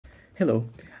Hello,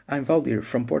 I'm Valdir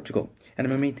from Portugal, and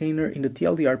I'm a maintainer in the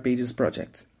TLDR Pages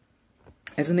project.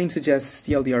 As the name suggests,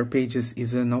 TLDR Pages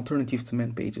is an alternative to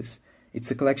man pages. It's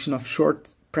a collection of short,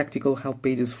 practical help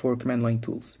pages for command line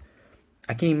tools.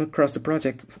 I came across the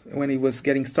project when it was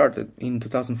getting started in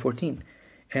 2014,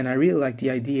 and I really liked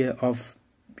the idea of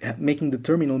making the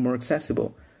terminal more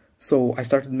accessible. So I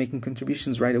started making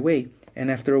contributions right away,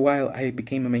 and after a while I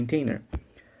became a maintainer.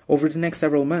 Over the next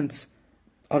several months,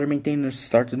 other maintainers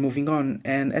started moving on,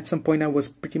 and at some point I was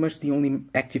pretty much the only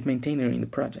active maintainer in the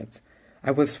project.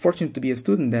 I was fortunate to be a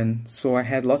student then, so I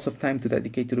had lots of time to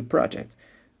dedicate to the project,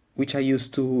 which I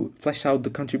used to flesh out the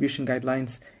contribution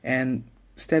guidelines and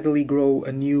steadily grow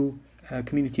a new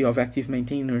community of active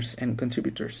maintainers and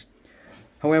contributors.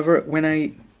 However, when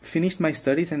I finished my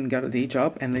studies and got a day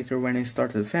job, and later when I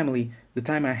started a family, the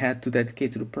time I had to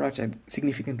dedicate to the project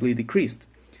significantly decreased.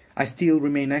 I still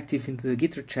remain active in the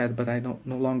GitHub chat, but I no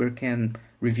longer can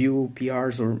review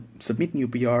PRs or submit new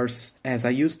PRs as I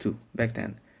used to back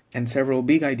then. And several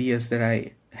big ideas that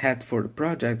I had for the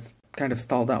project kind of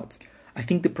stalled out. I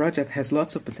think the project has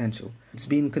lots of potential. It's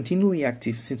been continually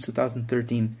active since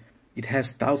 2013. It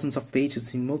has thousands of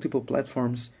pages in multiple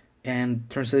platforms and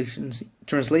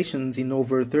translations in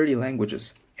over 30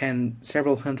 languages and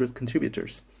several hundred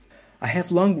contributors. I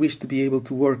have long wished to be able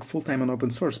to work full-time on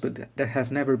open source, but that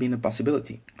has never been a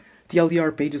possibility.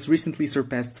 TLDR Pages recently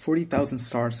surpassed 40,000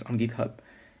 stars on GitHub,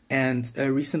 and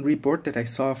a recent report that I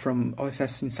saw from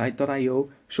ossinsight.io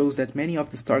shows that many of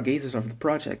the stargazers of the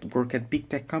project work at big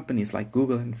tech companies like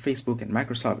Google and Facebook and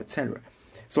Microsoft, etc.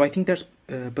 So I think there's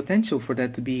potential for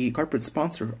that to be corporate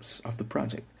sponsors of the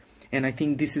project, and I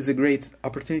think this is a great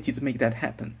opportunity to make that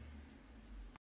happen.